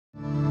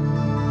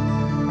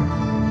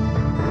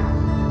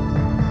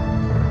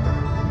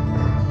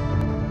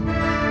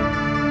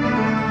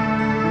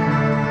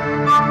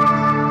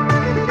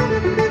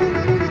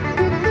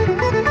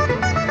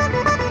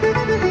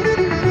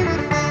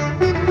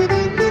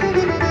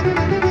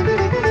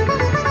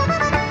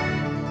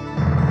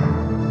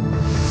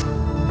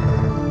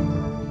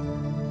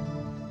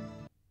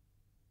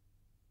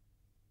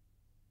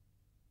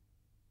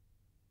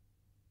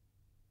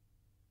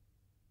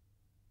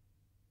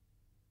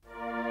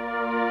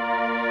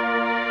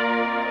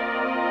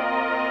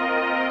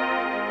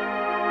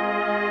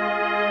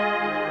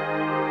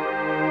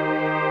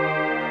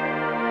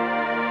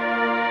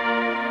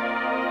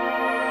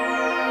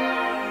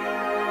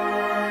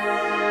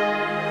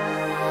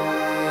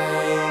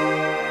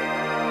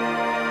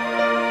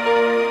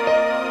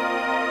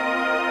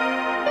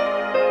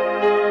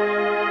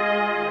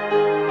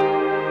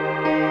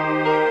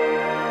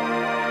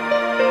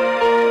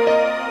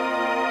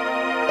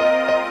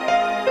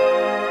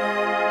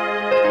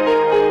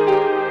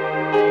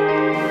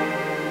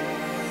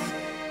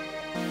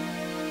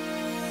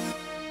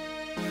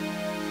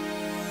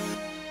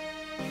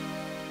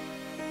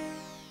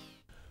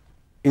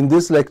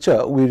this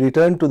lecture, we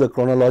return to the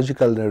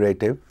chronological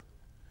narrative.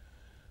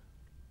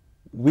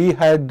 We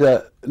had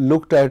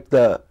looked at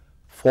the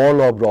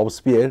fall of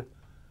Robespierre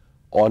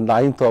on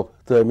 9th of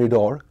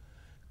Thermidor,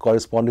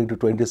 corresponding to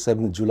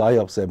 27th July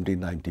of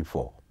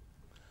 1794.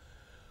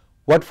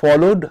 What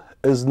followed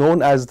is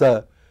known as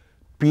the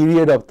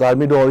period of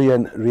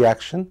Thermidorian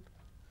reaction,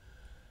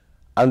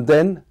 and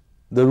then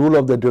the rule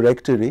of the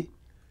Directory,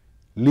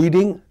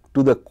 leading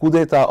to the coup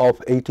d'etat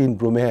of 18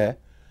 Brumaire,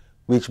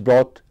 which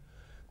brought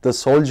the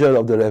soldier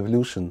of the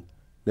revolution,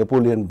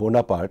 Napoleon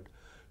Bonaparte,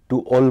 to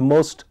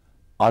almost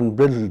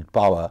unbridled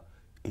power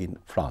in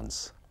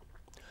France.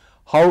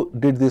 How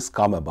did this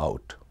come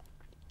about?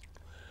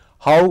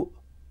 How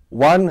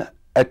one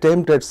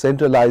attempt at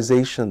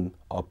centralization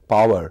of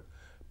power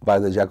by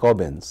the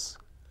Jacobins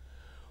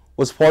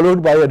was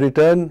followed by a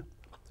return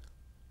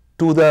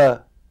to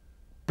the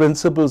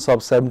principles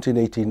of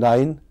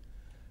 1789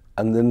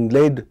 and then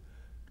led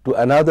to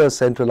another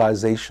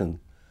centralization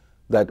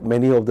that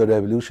many of the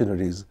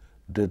revolutionaries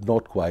did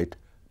not quite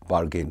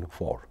bargain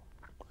for.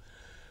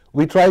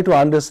 We try to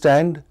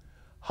understand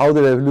how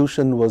the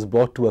revolution was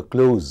brought to a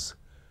close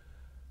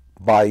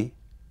by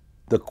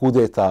the coup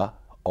d'etat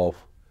of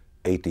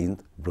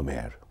 18th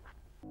Brumaire.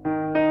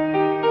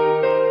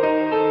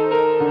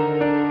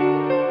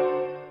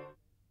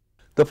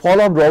 The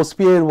fall of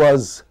Robespierre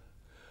was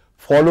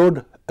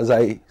followed, as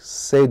I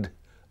said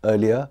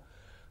earlier,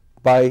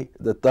 by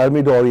the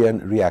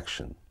Thermidorian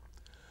reaction.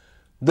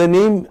 The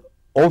name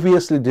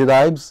obviously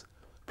derives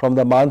from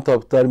the month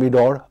of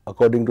Thermidor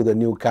according to the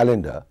new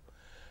calendar,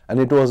 and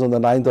it was on the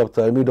 9th of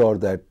Thermidor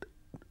that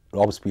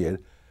Robespierre,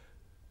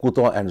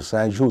 Couthon and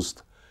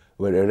Saint-Just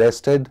were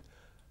arrested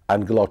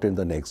and guillotined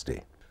the next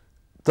day.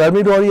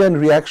 Thermidorian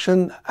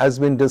reaction has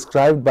been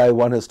described by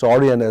one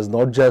historian as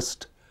not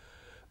just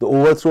the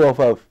overthrow of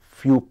a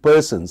few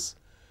persons,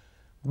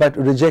 but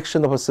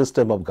rejection of a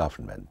system of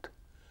government.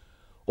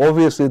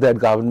 Obviously, that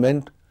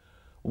government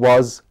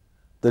was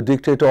the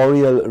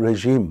dictatorial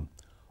regime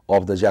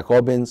of the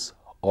Jacobins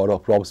or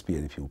of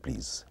Robespierre, if you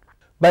please.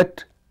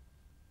 But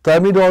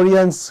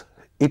Thermidorians,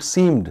 it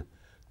seemed,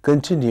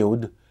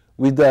 continued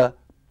with the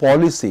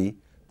policy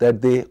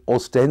that they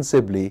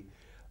ostensibly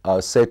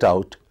set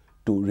out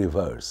to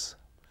reverse.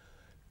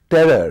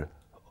 Terror,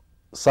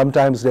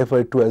 sometimes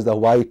referred to as the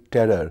White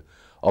Terror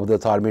of the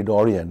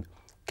Thermidorian,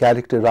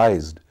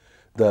 characterized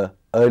the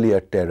earlier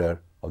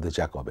terror of the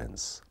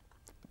Jacobins.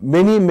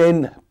 Many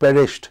men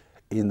perished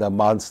in the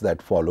months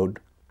that followed.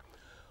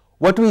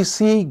 What we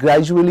see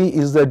gradually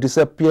is the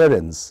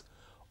disappearance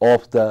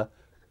of the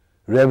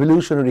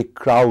revolutionary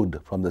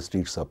crowd from the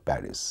streets of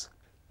Paris.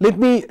 Let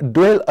me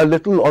dwell a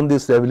little on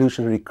this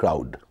revolutionary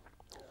crowd.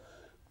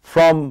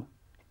 From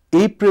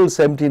April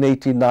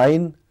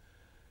 1789,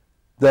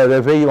 the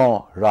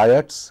Réveillon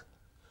riots,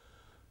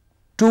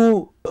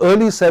 to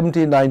early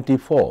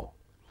 1794,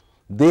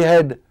 they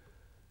had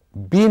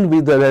been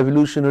with the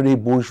revolutionary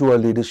bourgeois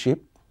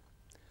leadership.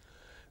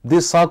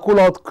 This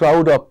sans-culotte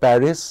crowd of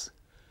Paris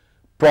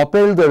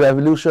propelled the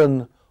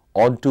revolution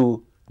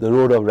onto the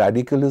road of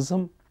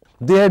radicalism.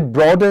 They had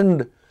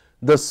broadened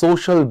the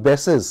social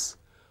basis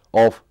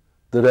of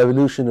the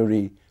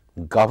revolutionary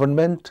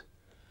government.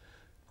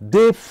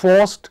 They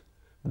forced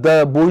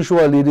the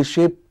bourgeois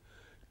leadership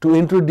to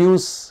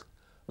introduce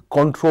a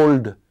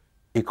controlled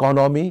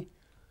economy,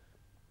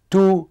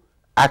 to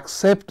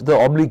accept the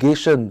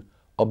obligation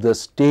of the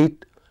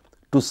state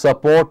to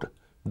support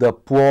the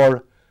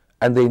poor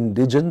and the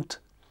indigent.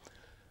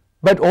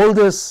 But all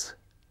this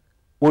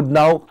would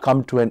now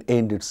come to an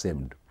end, it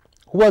seemed.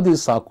 Who are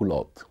these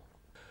sans-culottes?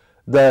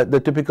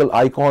 The typical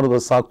icon of a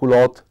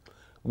sans-culotte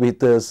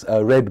with his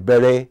red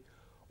beret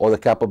or the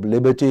cap of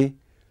liberty,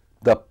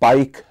 the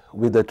pike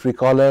with the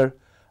tricolor,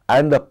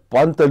 and the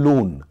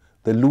pantaloon,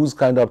 the loose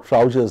kind of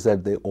trousers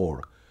that they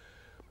wore.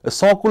 A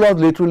sans-culotte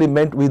literally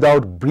meant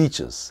without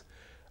breeches.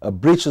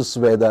 Breeches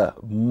were the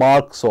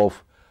marks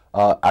of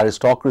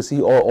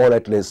aristocracy or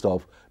at least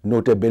of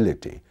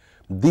notability.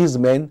 These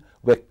men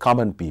were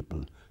common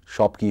people,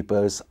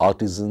 shopkeepers,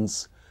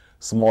 artisans,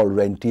 small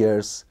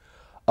rentiers,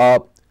 by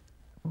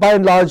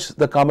and large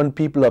the common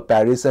people of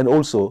Paris and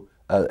also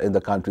in the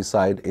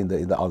countryside, in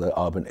the other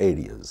urban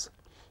areas.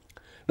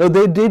 Now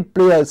they did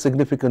play a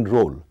significant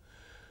role.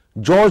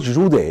 Georges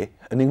Roudet,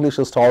 an English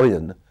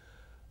historian,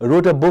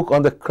 wrote a book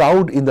on the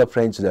crowd in the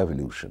French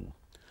Revolution.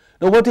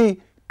 Now what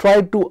he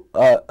tried to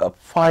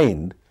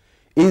find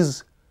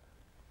is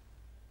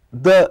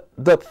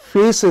the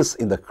faces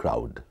in the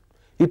crowd.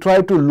 He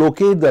tried to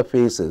locate the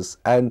faces,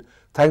 and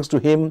thanks to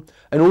him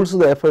and also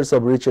the efforts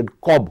of Richard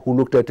Cobb, who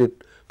looked at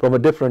it from a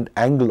different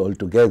angle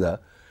altogether,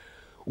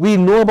 we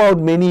know about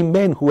many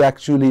men who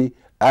actually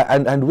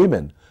and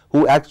women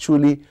who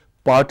actually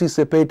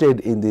participated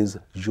in these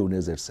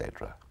journeys,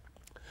 etc.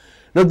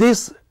 Now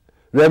this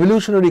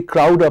revolutionary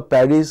crowd of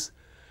Paris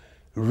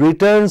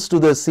returns to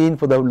the scene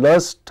for the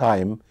last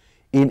time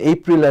in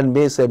April and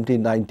May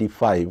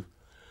 1795,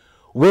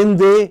 when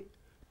they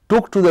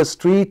took to the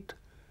street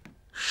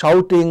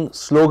shouting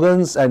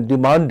slogans and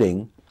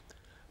demanding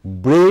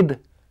bread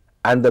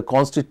and the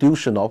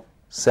constitution of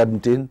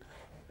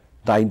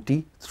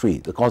 1793,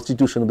 the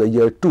constitution of the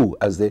year 2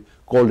 as they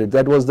called it.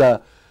 That was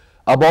the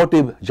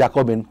abortive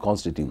Jacobin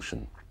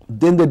constitution.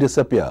 Then they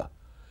disappear.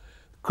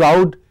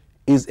 Crowd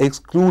is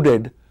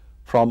excluded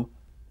from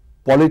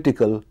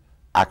political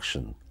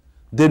action.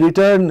 They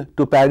return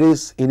to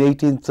Paris in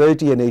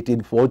 1830 and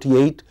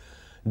 1848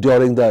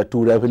 during the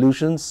two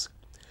revolutions,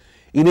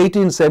 in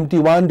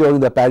 1871 during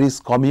the Paris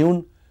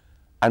Commune,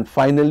 and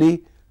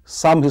finally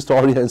some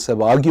historians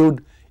have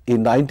argued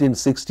in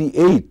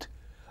 1968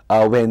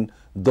 when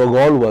de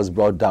Gaulle was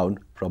brought down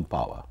from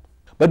power.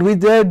 But with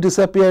their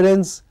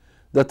disappearance,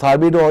 the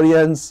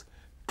Thermidorians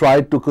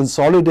tried to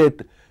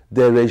consolidate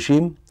their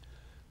regime.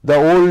 The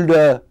old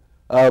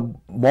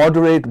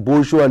moderate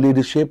bourgeois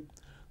leadership,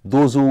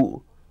 those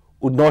who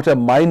would not have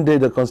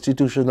minded a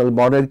constitutional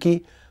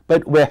monarchy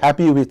but were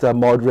happy with a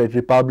moderate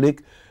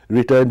republic,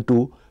 returned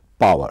to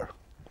power.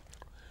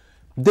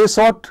 They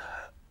sought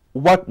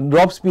what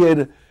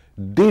Robespierre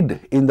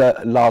did in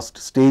the last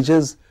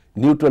stages,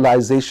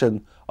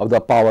 neutralization of the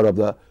power of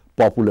the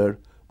popular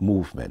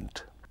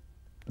movement.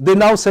 They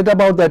now set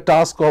about the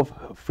task of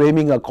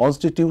framing a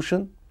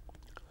constitution,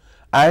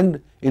 and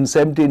in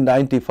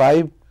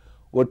 1795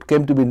 what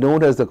came to be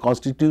known as the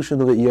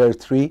Constitution of the Year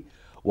 3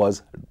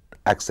 was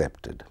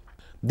accepted.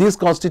 This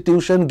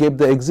constitution gave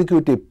the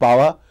executive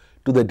power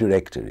to the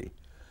Directory.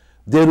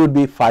 There would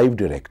be 5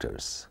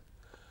 directors.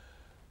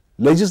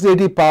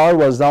 Legislative power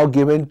was now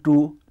given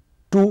to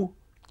 2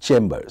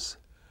 chambers.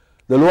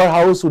 The lower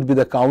house would be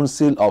the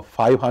council of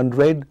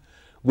 500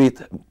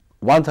 with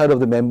 1/3 of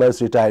the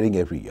members retiring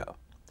every year.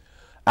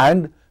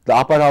 And the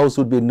upper house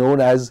would be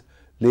known as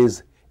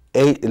les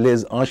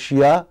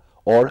anciens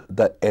or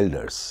the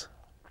elders.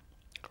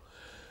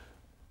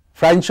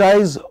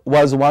 Franchise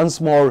was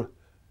once more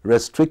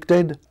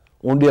restricted.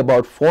 Only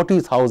about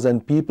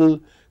 40,000 people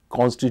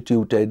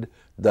constituted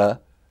the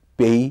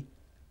pays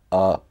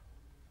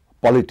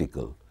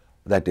political,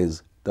 that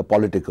is, the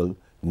political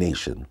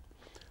nation.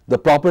 The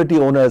property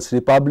owners'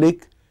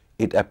 republic,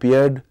 it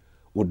appeared,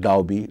 would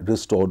now be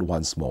restored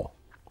once more.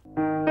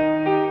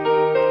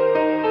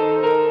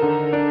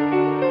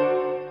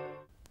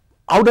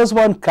 How does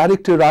one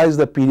characterize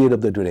the period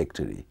of the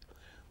Directory?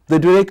 The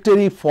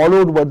Directory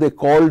followed what they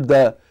called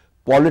the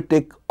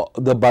politique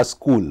de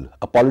bascule,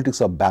 a politics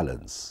of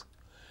balance.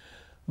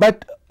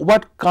 But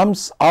what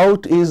comes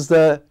out is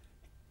the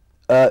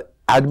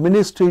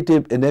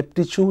administrative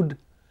ineptitude,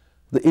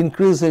 the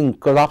increasing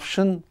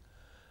corruption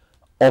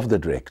of the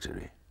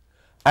Directory.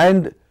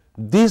 And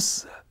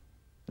this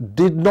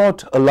did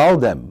not allow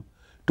them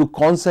to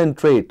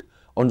concentrate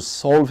on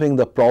solving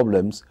the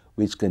problems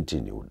which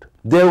continued.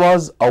 There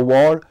was a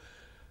war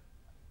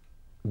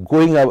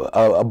going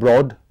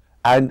abroad,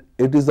 and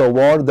it is a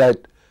war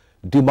that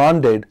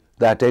demanded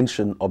the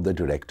attention of the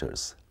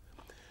directors.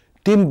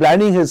 Tim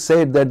Blanning has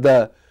said that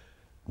the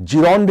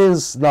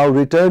Girondins now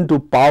returned to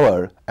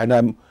power, and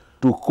I'm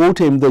to quote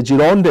him, the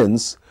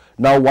Girondins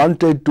now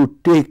wanted to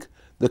take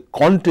the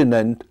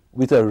continent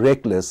with a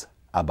reckless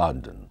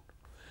abandon.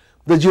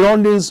 The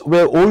Girondins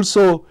were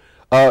also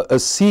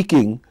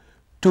seeking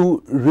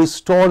to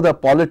restore the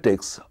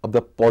politics of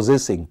the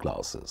possessing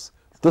classes.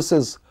 This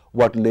is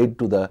what led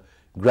to the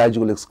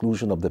gradual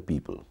exclusion of the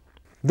people.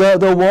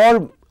 The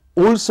war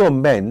also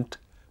meant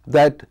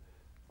that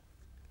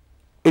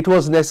it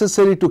was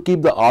necessary to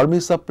keep the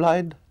army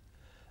supplied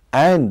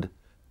and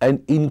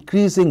an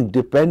increasing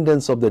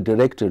dependence of the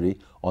Directory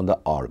on the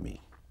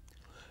army.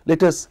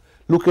 Let us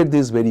look at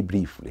this very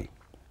briefly.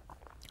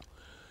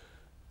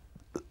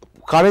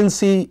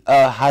 Currency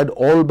had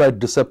all but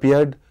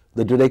disappeared.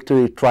 The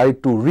Directory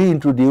tried to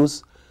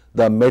reintroduce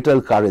the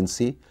metal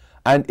currency,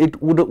 and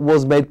it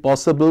was made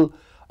possible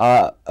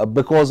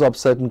because of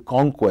certain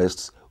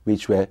conquests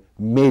which were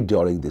made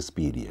during this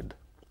period,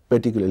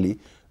 particularly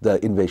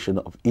the invasion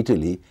of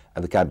Italy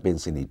and the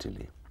campaigns in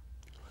Italy.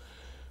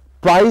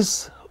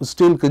 Price was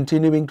still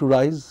continuing to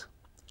rise.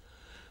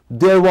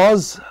 There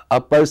was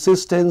a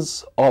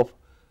persistence of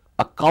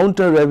a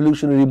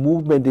counter-revolutionary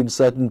movement in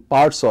certain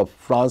parts of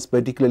France,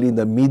 particularly in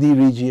the Midi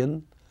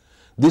region.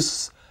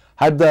 This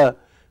had the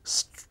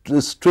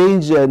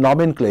strange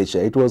nomenclature.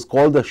 It was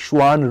called the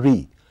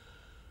chouannerie.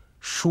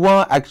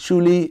 Chouan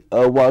actually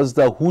was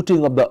the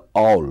hooting of the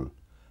owl,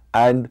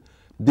 and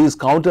these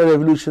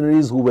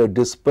counter-revolutionaries who were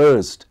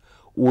dispersed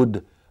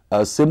would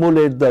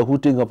simulate the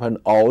hooting of an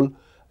owl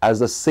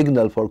as a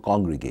signal for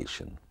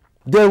congregation.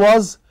 There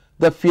was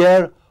the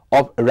fear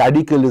of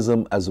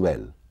radicalism as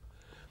well.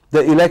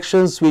 The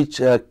elections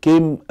which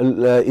came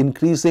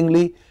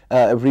increasingly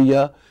every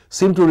year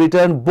seemed to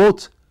return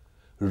both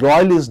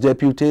royalist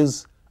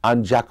deputies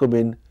and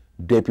Jacobin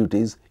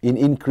deputies in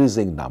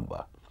increasing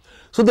number.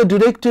 So the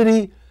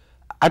Directory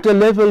at a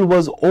level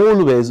was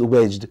always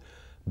wedged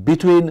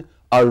between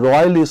a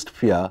royalist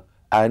fear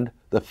and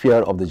the fear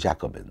of the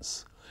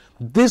Jacobins.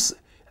 This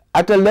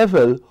at a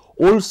level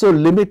also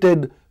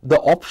limited the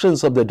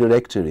options of the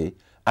Directory,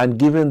 and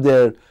given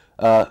their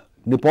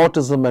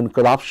nepotism and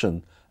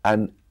corruption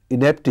and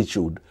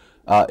ineptitude,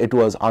 it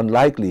was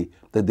unlikely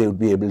that they would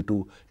be able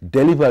to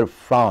deliver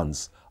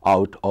France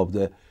out of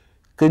the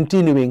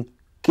continuing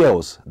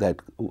chaos that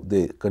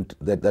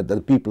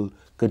the people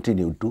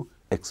continued to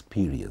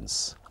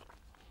experience.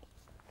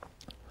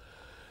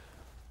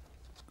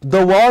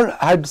 The war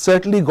had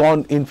certainly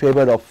gone in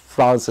favor of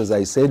France, as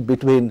I said.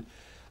 Between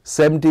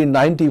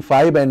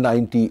 1795 and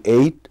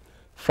 98,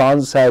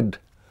 France had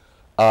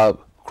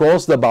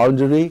crossed the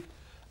boundary,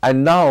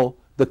 and now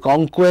the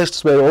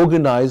conquests were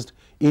organized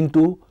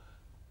into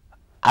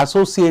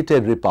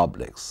associated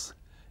republics.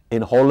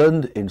 In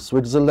Holland, in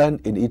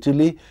Switzerland, in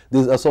Italy,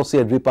 these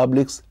associated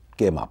republics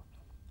came up.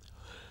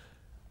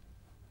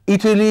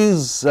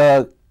 Italy's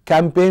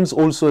campaigns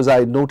also, as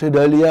I noted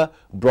earlier,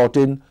 brought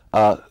in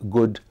a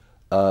good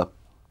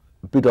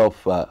bit of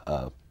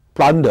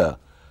plunder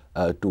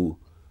to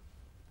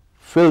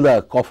fill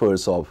the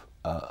coffers of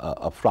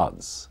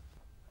France.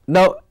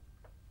 Now,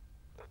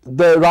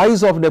 the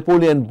rise of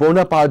Napoleon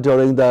Bonaparte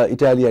during the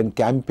Italian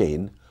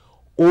campaign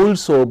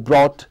also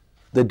brought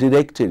the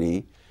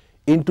Directory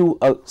into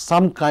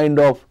some kind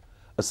of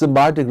a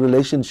symbiotic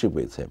relationship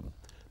with him.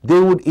 They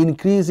would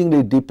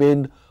increasingly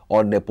depend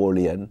on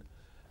Napoleon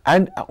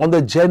and on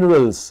the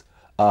generals,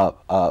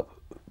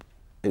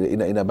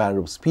 in a manner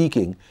of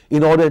speaking,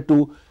 in order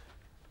to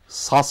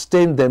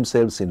sustain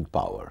themselves in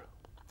power.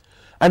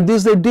 And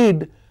this they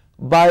did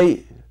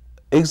by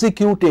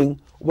executing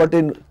what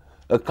in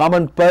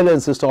common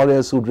parlance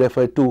historians would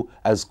refer to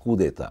as coup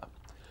d'etat.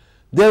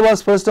 There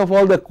was first of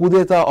all the coup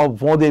d'etat of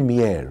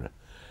Vendémiaire.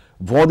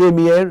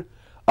 Vendémiaire,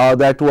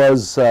 that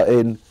was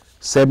in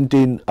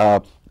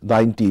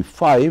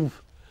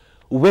 1795,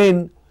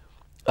 when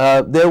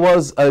there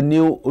was a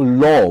new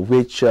law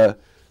which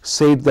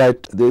said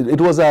that it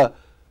was a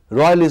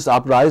royalist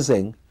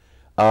uprising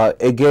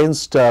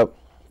against the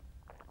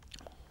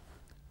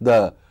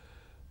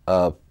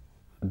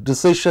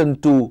decision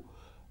to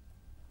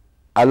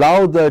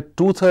allow the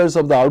 2/3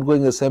 of the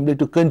outgoing assembly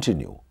to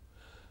continue.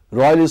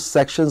 Royalist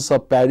sections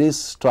of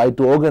Paris tried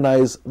to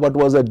organize what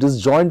was a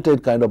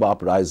disjointed kind of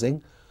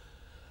uprising,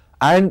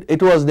 and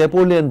it was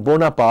Napoleon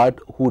Bonaparte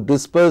who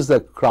dispersed the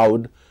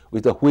crowd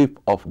with a whip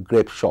of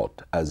grape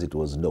shot, as it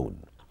was known.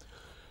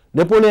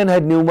 Napoleon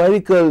had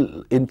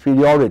numerical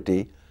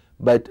inferiority,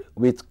 but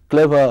with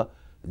clever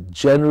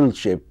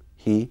generalship,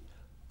 he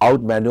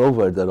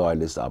outmaneuvered the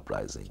royalist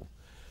uprising.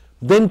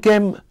 Then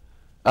came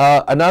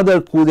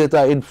another coup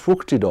d'etat in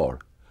Fructidor.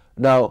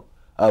 Now,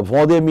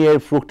 Vendémiaire,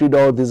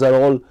 Fructidor, these are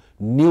all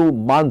new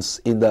months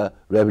in the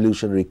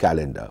revolutionary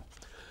calendar.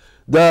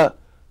 The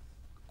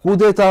coup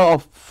d'etat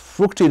of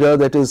Fructidor,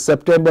 that is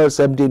September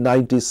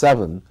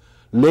 1797,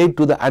 led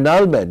to the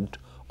annulment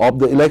of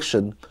the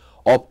election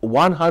of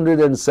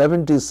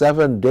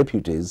 177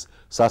 deputies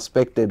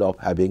suspected of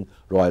having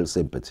royal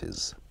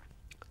sympathies.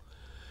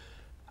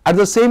 At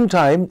the same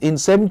time, in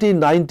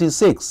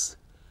 1796,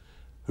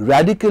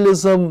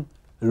 radicalism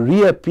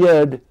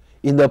reappeared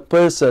in the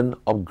person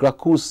of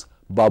Gracchus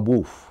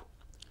Babeuf.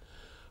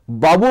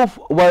 Babeuf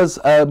was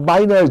a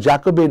minor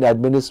Jacobin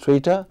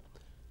administrator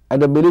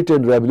and a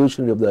militant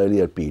revolutionary of the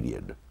earlier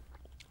period.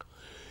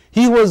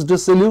 He was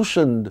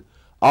disillusioned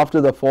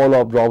after the fall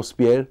of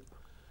Robespierre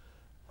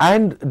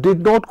and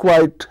did not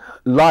quite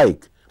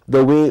like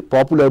the way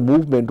popular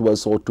movement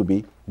was sought to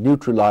be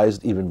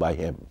neutralized even by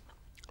him.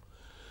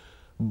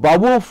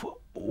 Babeuf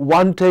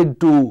wanted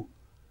to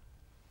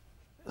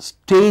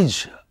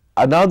stage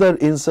another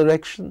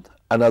insurrection,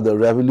 another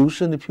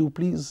revolution, if you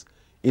please,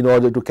 in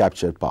order to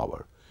capture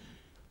power.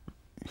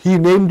 He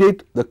named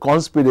it the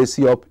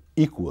conspiracy of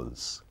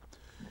equals.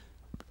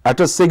 At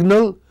a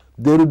signal,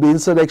 there would be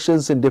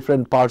insurrections in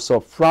different parts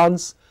of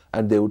France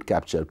and they would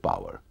capture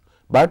power.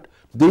 But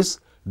this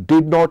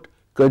did not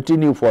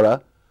continue for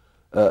a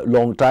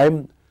long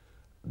time.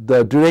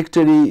 The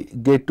Directory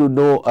get to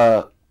know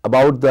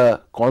about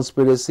the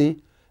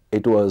conspiracy.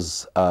 It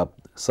was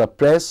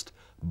suppressed.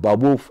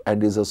 Babeuf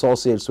and his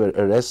associates were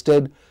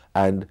arrested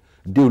and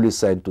duly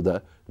sent to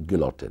the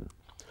guillotine.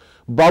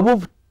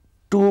 Babeuf,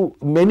 to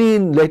many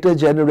in later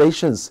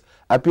generations,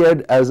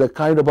 appeared as a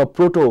kind of a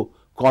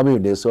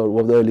proto-communist or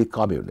one of the early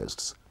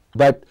communists.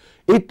 But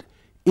it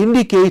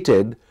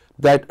indicated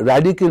that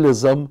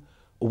radicalism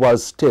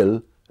was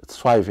still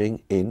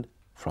thriving in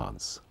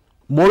France.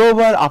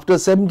 Moreover, after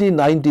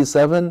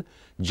 1797,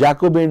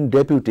 Jacobin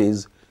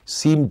deputies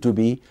seemed to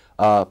be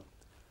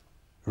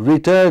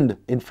returned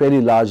in fairly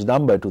large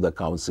number to the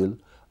council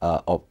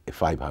of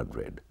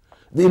 500.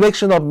 The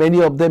election of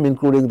many of them,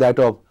 including that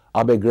of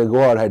Abbé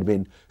Grégoire, had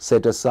been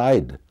set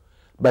aside,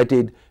 but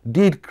it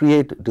did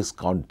create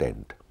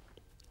discontent.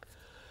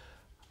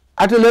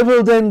 At a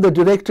level then, the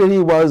Directory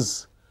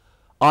was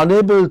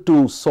unable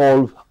to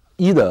solve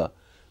either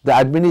the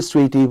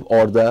administrative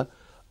or the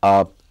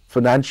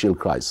financial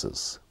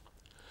crisis.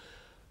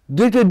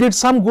 They did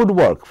some good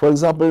work. For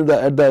example,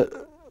 at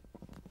the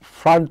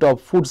front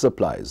of food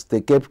supplies,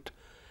 they kept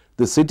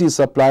the city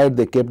supplied,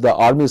 they kept the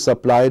army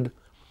supplied,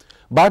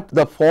 but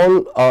the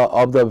fall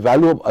of the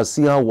value of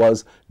Assignat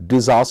was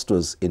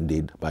disastrous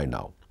indeed by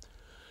now.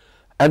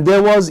 And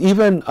there was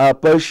even a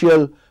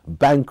partial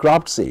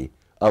bankruptcy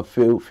a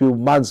few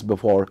months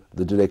before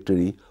the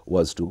Directory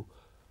was to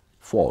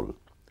fall.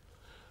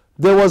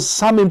 There was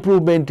some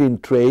improvement in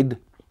trade.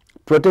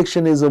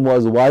 Protectionism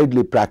was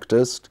widely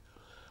practiced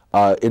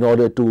in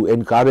order to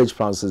encourage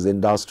France's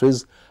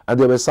industries, and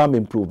there was some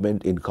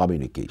improvement in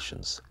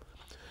communications.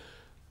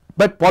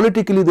 But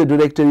politically, the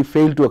Directory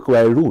failed to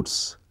acquire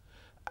roots,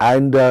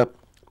 and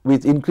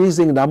with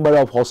increasing number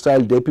of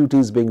hostile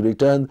deputies being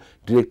returned,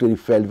 Directory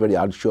felt very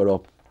unsure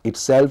of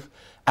itself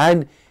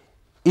and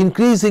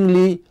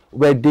increasingly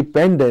were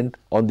dependent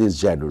on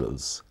these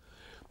generals.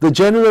 The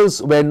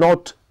generals were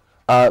not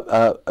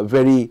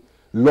very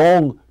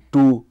long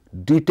to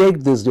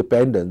detect this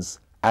dependence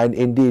and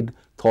indeed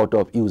thought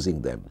of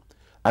using them.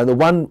 And the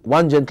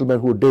one gentleman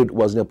who did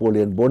was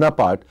Napoleon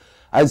Bonaparte,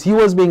 as he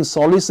was being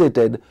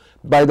solicited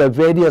by the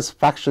various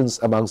factions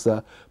amongst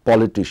the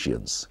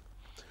politicians.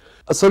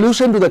 A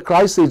solution to the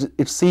crisis,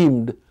 it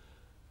seemed,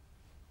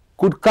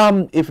 could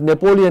come if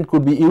Napoleon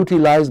could be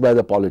utilized by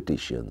the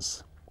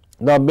politicians.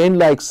 Now, men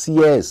like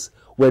CS,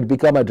 who had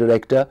become a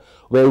director,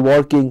 were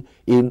working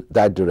in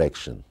that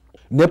direction.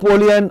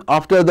 Napoleon,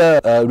 after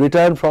the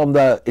return from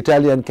the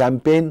Italian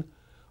campaign,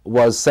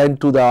 was sent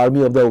to the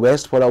Army of the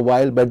West for a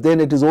while, but then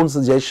at his own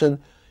suggestion,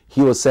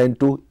 he was sent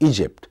to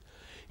Egypt.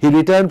 He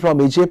returned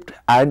from Egypt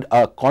and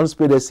a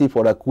conspiracy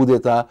for a coup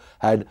d'etat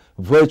had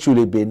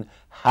virtually been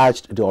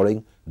hatched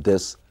during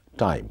this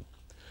time.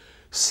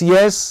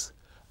 CS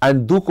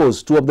and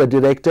Ducos, two of the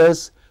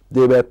directors,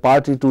 they were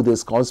party to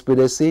this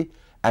conspiracy,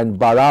 and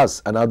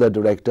Barras, another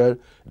director,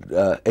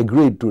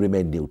 agreed to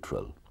remain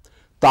neutral.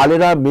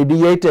 Talleyrand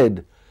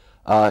mediated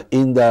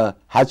in the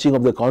hatching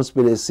of the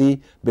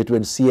conspiracy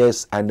between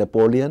CS and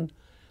Napoleon.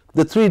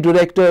 The three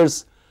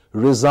directors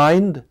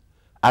resigned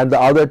and the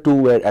other two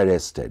were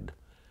arrested.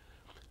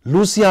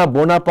 Lucien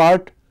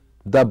Bonaparte,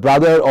 the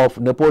brother of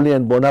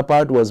Napoleon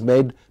Bonaparte, was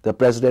made the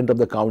president of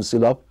the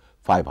Council of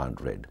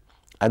 500,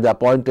 and the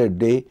appointed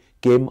day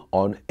came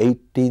on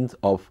 18th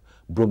of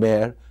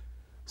Brumaire,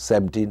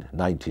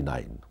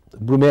 1799.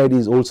 Brumaire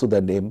is also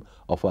the name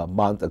of a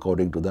month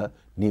according to the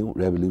new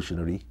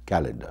revolutionary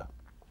calendar.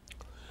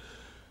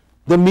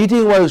 The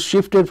meeting was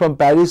shifted from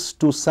Paris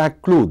to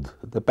Saint-Cloud,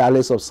 the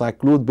palace of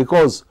Saint-Cloud,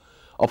 because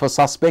of a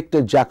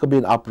suspected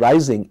Jacobin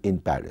uprising in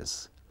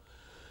Paris.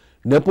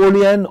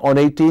 Napoleon on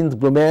 18th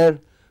Brumaire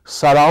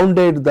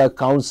surrounded the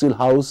council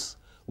house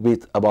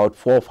with about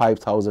 4,000 or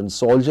 5,000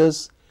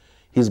 soldiers.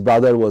 His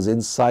brother was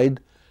inside.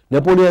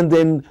 Napoleon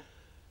then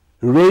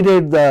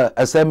raided the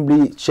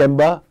assembly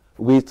chamber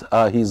with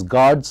his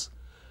guards.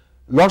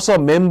 Lots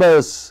of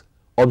members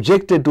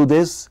objected to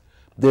this.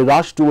 They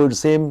rushed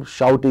towards him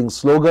shouting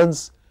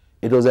slogans.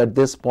 It was at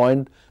this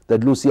point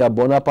that Lucien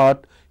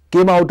Bonaparte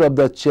came out of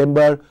the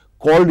chamber,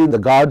 called in the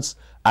guards,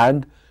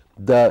 and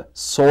the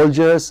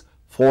soldiers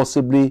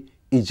forcibly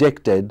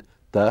ejected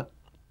the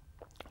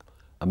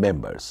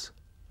members.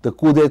 The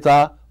coup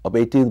d'etat of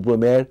 18th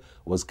Brumaire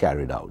was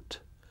carried out.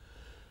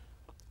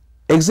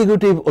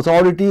 Executive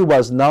authority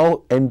was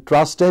now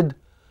entrusted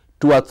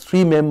to a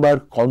three-member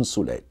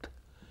consulate.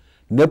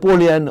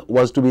 Napoleon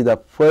was to be the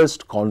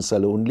first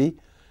consul only.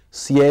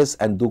 CS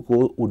and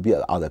Ducos would be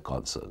other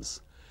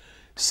consuls.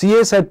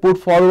 CS had put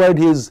forward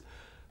his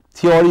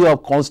theory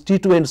of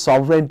constituent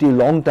sovereignty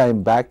long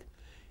time back.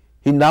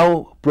 He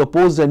now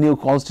proposed a new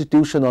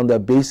constitution on the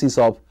basis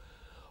of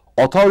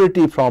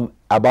authority from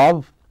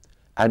above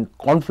and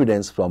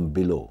confidence from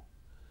below.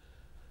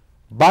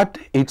 But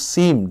it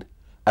seemed,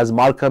 as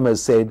Markham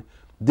has said,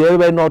 there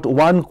were not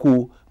one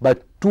coup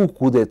but two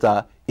coups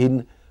d'etat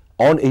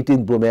on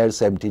 18th Brumaire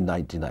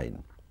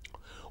 1799.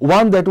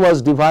 One that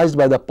was devised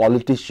by the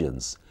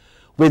politicians,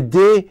 where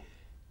they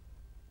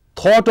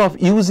thought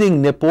of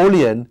using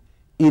Napoleon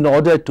in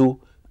order to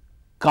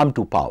come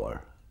to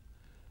power.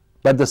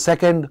 But the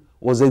second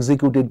was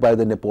executed by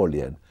the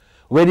Napoleon,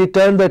 where he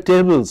turned the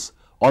tables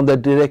on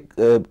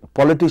the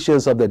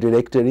politicians of the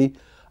Directory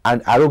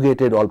and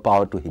arrogated all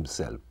power to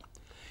himself.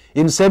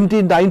 In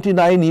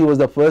 1799, he was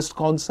the first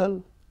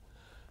consul.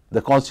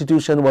 The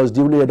constitution was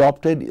duly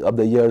adopted of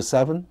the year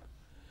 7.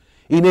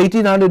 In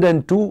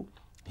 1802,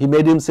 he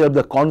made himself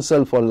the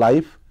consul for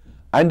life,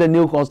 and a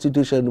new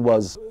constitution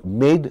was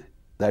made,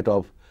 that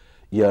of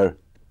year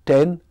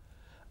 10.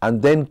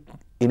 And then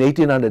in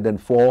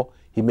 1804,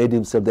 he made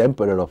himself the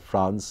Emperor of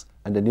France,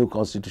 and a new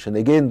constitution,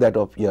 again that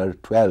of year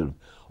 12.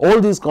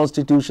 All these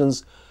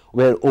constitutions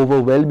were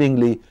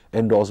overwhelmingly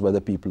endorsed by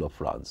the people of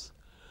France.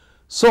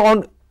 So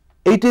on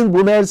 18th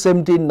Brumaire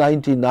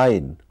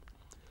 1799,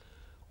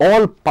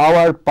 all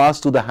power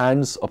passed to the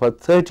hands of a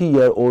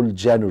 30-year-old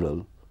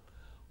general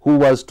who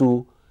was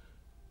to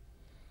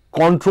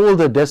control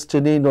the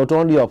destiny not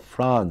only of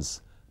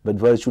France but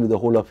virtually the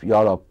whole of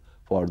Europe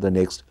for the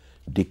next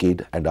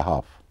decade and a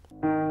half.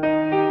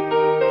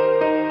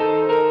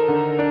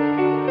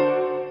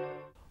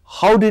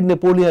 How did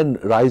Napoleon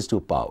rise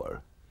to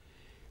power?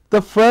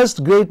 The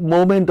first great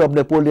moment of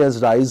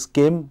Napoleon's rise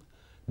came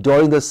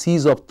during the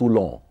siege of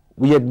Toulon.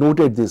 We had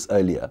noted this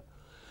earlier.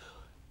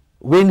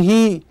 When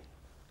he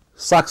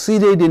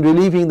succeeded in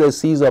relieving the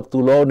siege of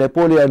Toulon,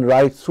 Napoleon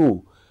right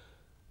through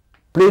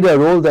played a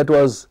role that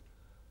was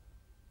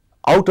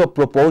out of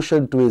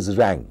proportion to his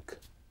rank.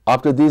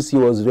 After this, he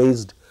was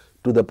raised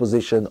to the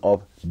position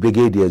of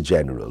Brigadier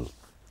General.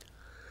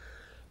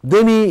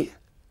 Then he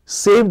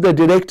saved the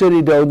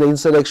Directory during the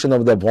insurrection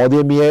of the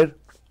Brumaire,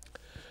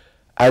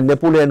 and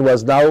Napoleon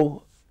was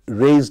now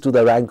raised to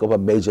the rank of a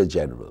Major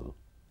General.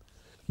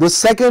 The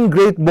second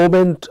great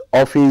moment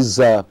of his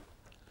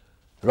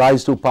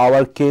rise to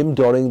power came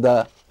during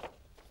the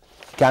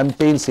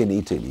campaigns in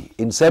Italy.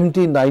 In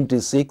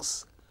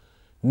 1796,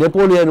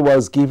 Napoleon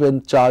was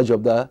given charge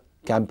of the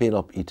campaign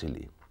of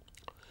Italy.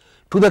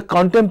 To the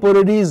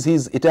contemporaries,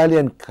 his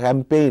Italian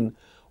campaign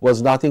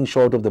was nothing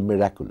short of the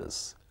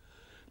miraculous.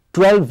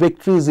 12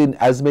 victories in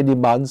as many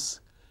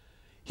months.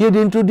 He had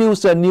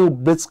introduced a new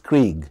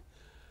blitzkrieg.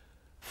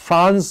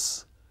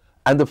 France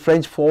and the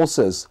French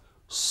forces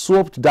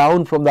swooped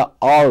down from the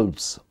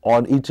Alps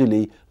on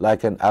Italy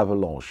like an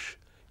avalanche,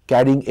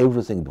 carrying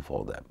everything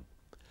before them.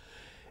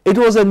 It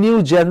was a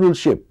new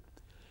generalship.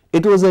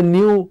 It was a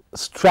new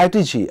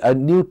strategy, a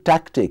new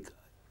tactic.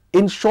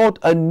 In short,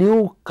 a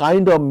new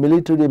kind of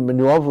military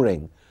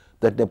maneuvering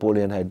that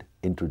Napoleon had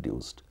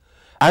introduced.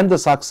 And the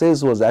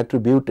success was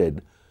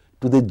attributed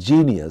to the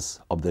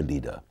genius of the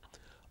leader.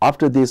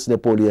 After this,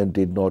 Napoleon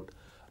did not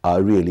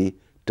really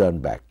turn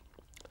back.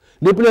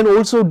 Napoleon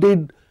also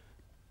did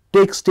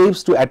take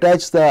steps to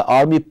attach the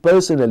army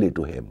personally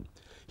to him.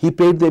 He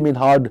paid them in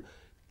hard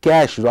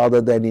cash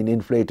rather than in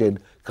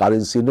inflated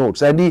currency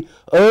notes, and he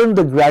earned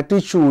the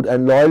gratitude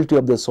and loyalty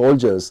of the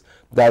soldiers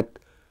that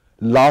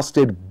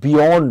lasted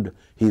beyond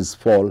his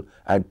fall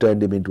and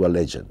turned him into a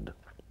legend.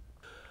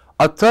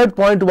 A third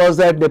point was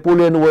that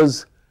Napoleon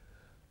was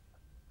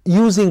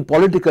using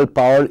political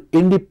power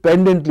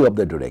independently of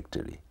the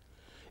Directory.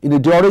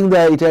 During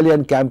the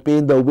Italian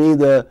campaign, the way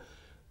the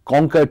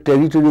conquered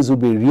territories would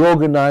be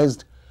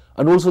reorganized,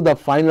 and also the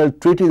final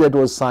treaty that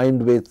was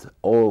signed with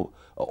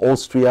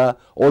Austria,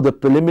 or the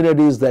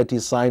preliminaries that he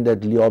signed at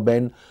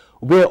Leoben,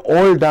 were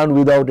all done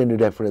without any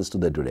reference to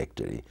the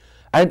Directory.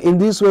 And in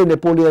this way,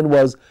 Napoleon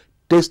was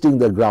testing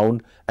the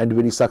ground and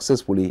very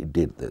successfully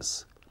did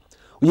this.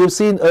 We have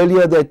seen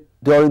earlier that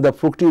during the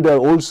Fructidor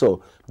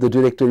also, the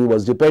Directory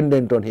was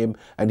dependent on him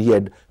and he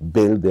had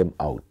bailed them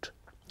out.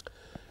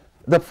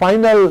 The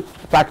final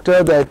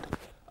factor that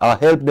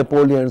helped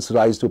Napoleon's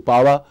rise to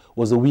power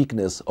was the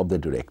weakness of the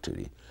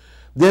Directory.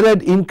 There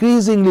had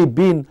increasingly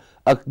been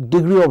a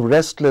degree of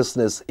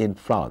restlessness in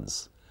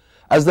France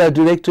as the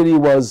Directory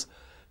was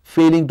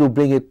failing to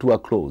bring it to a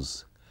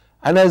close.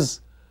 And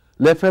as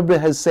Lefebvre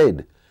has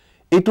said,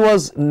 it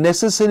was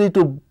necessary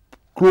to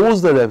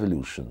close the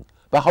revolution.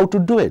 But how to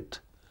do it?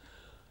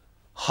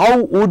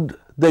 How would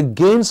the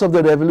gains of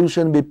the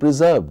revolution be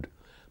preserved?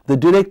 The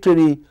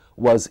Directory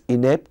was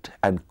inept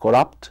and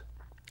corrupt.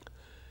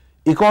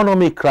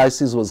 Economic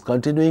crisis was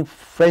continuing.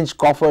 French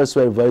coffers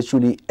were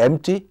virtually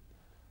empty.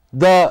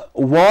 The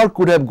war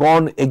could have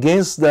gone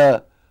against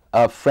the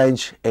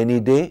French any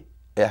day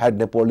had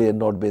Napoleon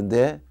not been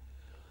there.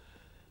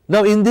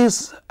 Now in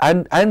this,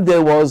 and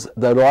there was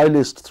the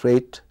royalist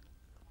threat,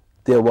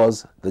 there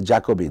was the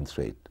Jacobin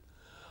threat.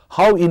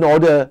 How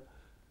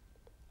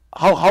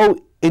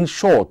in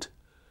short,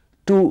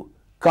 to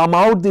come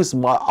out of this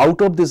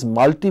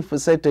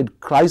multifaceted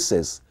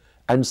crisis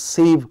and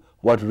save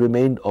what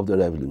remained of the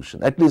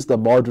revolution, at least the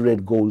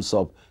moderate goals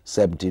of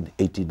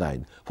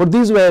 1789. For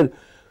these were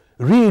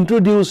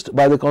reintroduced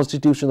by the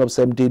Constitution of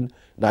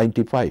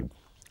 1795.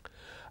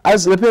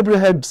 As Lefebvre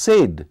had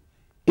said,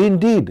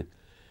 indeed,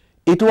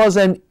 it was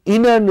an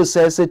inner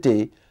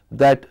necessity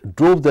that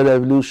drove the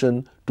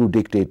revolution to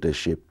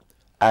dictatorship,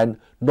 and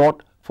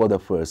not for the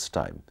first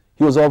time.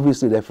 He was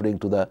obviously referring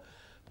to the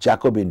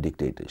Jacobin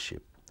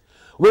dictatorship.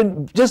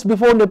 When just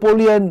before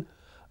Napoleon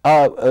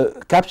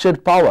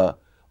captured power,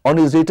 on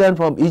his return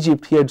from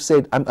Egypt, he had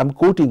said, I'm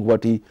quoting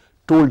what he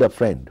told a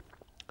friend,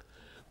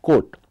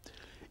 quote,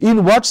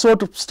 "In what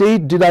sort of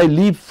state did I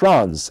leave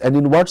France, and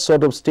in what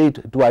sort of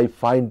state do I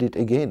find it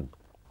again?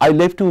 I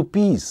left you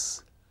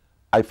peace,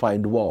 I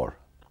find war.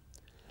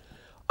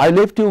 I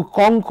left you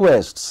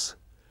conquests,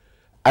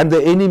 and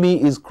the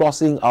enemy is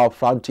crossing our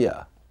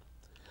frontier.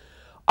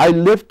 I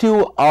left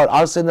you our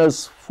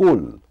arsenals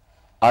full,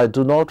 I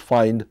do not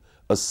find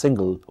a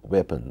single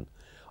weapon.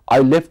 I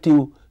left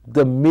you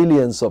the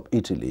millions of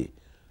Italy,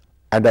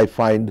 and I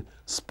find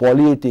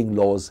spoliating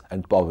laws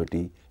and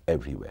poverty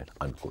everywhere,"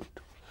 unquote.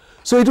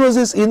 So it was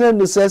this inner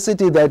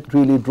necessity that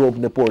really drove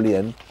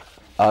Napoleon,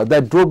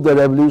 that drove the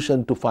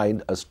revolution to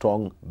find a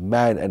strong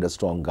man and a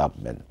strong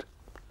government.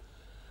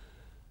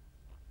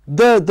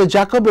 The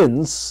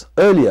Jacobins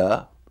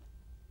earlier,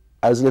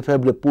 as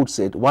Lefebvre puts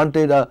it,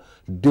 wanted a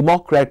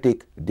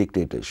democratic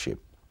dictatorship.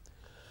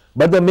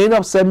 But the men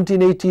of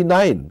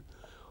 1789,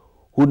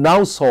 who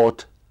now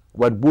sought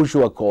what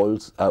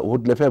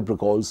what Lefebvre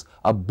calls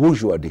a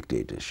bourgeois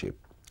dictatorship,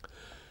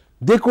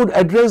 they could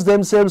address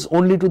themselves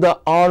only to the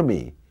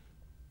army,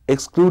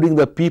 excluding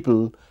the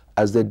people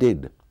as they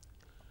did.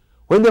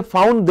 When they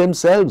found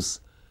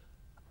themselves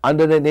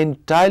under an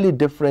entirely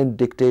different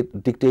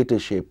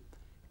dictatorship,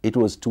 it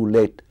was too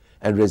late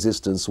and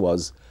resistance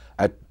was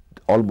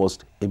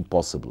almost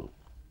impossible.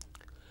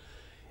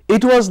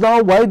 It was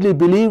now widely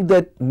believed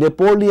that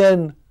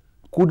Napoleon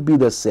could be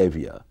the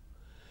savior.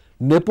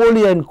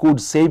 Napoleon could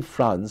save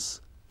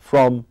France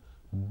from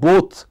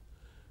both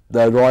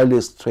the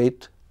royalist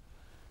threat,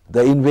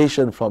 the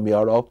invasion from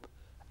Europe,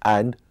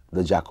 and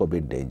the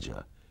Jacobin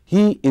danger.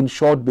 He, in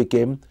short,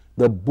 became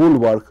the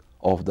bulwark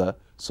of the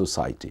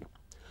society.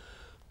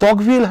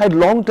 Tocqueville had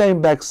long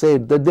time back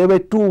said that there were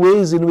two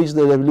ways in which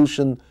the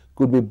revolution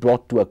could be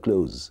brought to a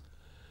close.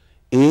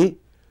 A,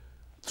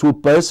 through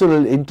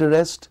personal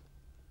interest,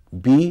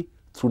 B,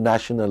 through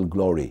national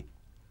glory.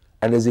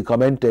 And as he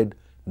commented,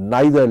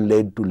 neither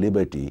led to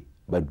liberty,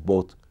 but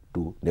both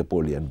to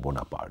Napoleon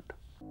Bonaparte.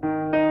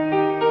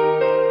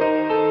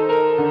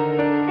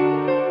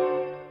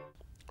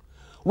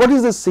 What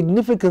is the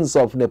significance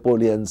of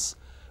Napoleon's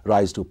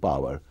rise to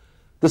power?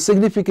 The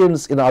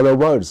significance, in other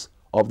words,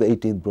 of the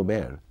 18th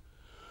Brumaire.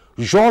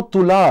 Jean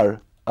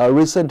Toulard, a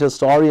recent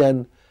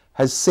historian,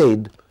 has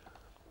said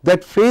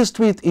that faced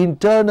with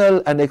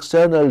internal and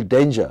external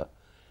danger,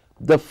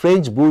 the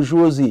French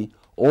bourgeoisie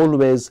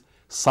always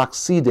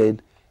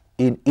succeeded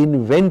in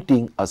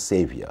inventing a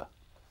savior.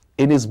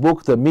 In his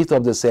book, The Myth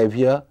of the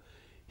Savior,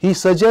 he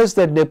suggests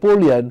that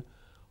Napoleon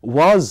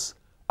was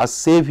a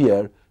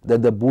savior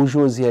that the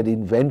bourgeoisie had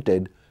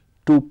invented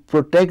to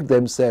protect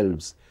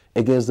themselves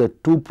against the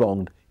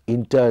two-pronged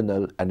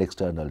internal and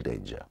external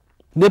danger.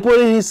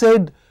 Napoleon, he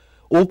said,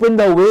 opened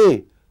the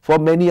way for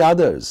many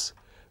others.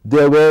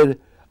 There were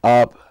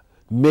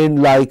men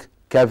like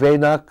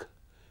Cavaignac,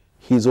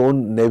 his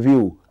own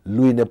nephew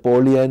Louis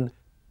Napoleon,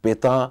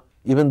 Pétain,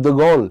 even de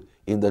Gaulle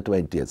in the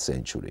 20th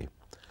century.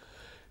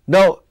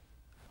 Now,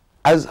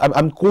 as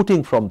I'm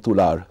quoting from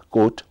Toulard,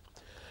 quote,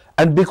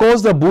 "And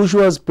because the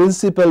bourgeois'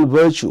 principal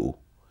virtue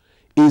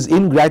is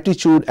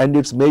ingratitude and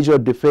its major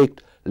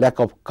defect lack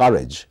of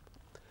courage,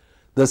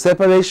 the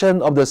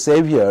separation of the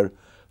savior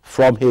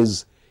from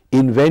his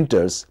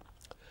inventors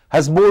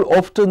has more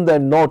often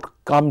than not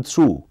come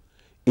through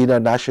in a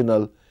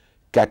national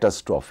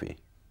catastrophe.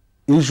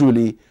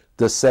 Usually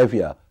the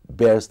savior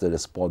bears the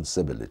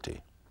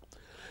responsibility.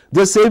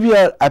 The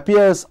savior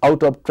appears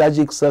out of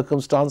tragic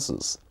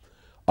circumstances,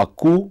 a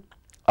coup,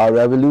 a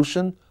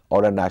revolution,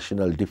 or a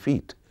national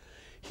defeat.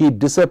 He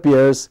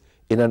disappears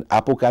in an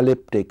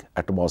apocalyptic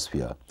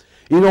atmosphere.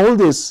 In all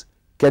this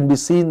can be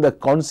seen the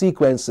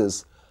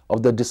consequences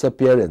of the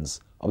disappearance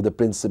of the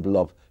principle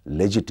of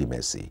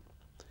legitimacy,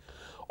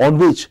 on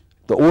which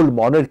the old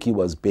monarchy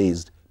was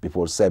based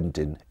before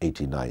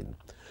 1789.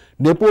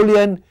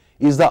 Napoleon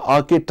is the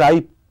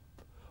archetype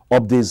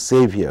of these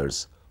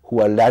saviors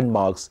who are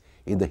landmarks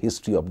in the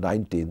history of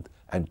 19th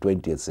and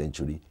 20th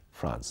century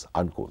France."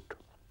 Unquote.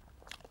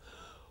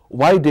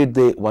 Why did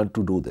they want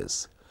to do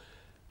this?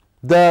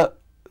 The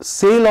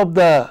sale of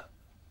the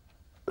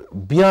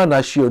biens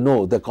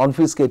nationaux, the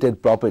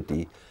confiscated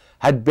property,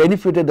 had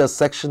benefited a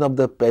section of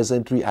the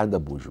peasantry and the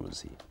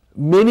bourgeoisie.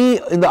 Many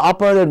in the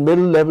upper and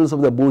middle levels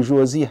of the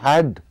bourgeoisie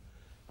had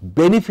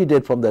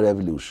benefited from the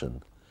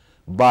revolution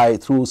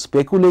through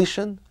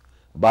speculation,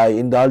 by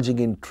indulging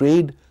in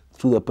trade,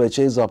 through the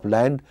purchase of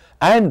land,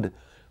 and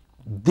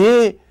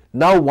they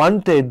now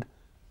wanted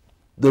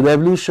the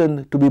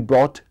revolution to be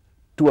brought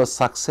to a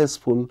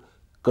successful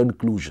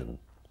conclusion.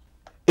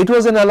 It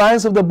was an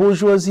alliance of the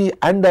bourgeoisie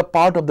and a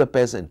part of the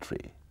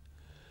peasantry.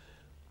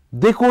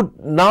 They could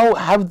now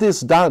have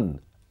this done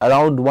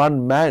around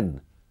one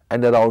man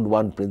and around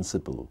one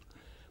principle.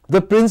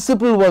 The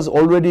principle was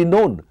already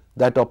known,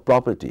 that of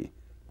property.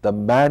 The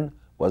man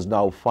was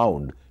now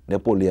found,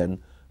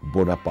 Napoleon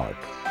Bonaparte.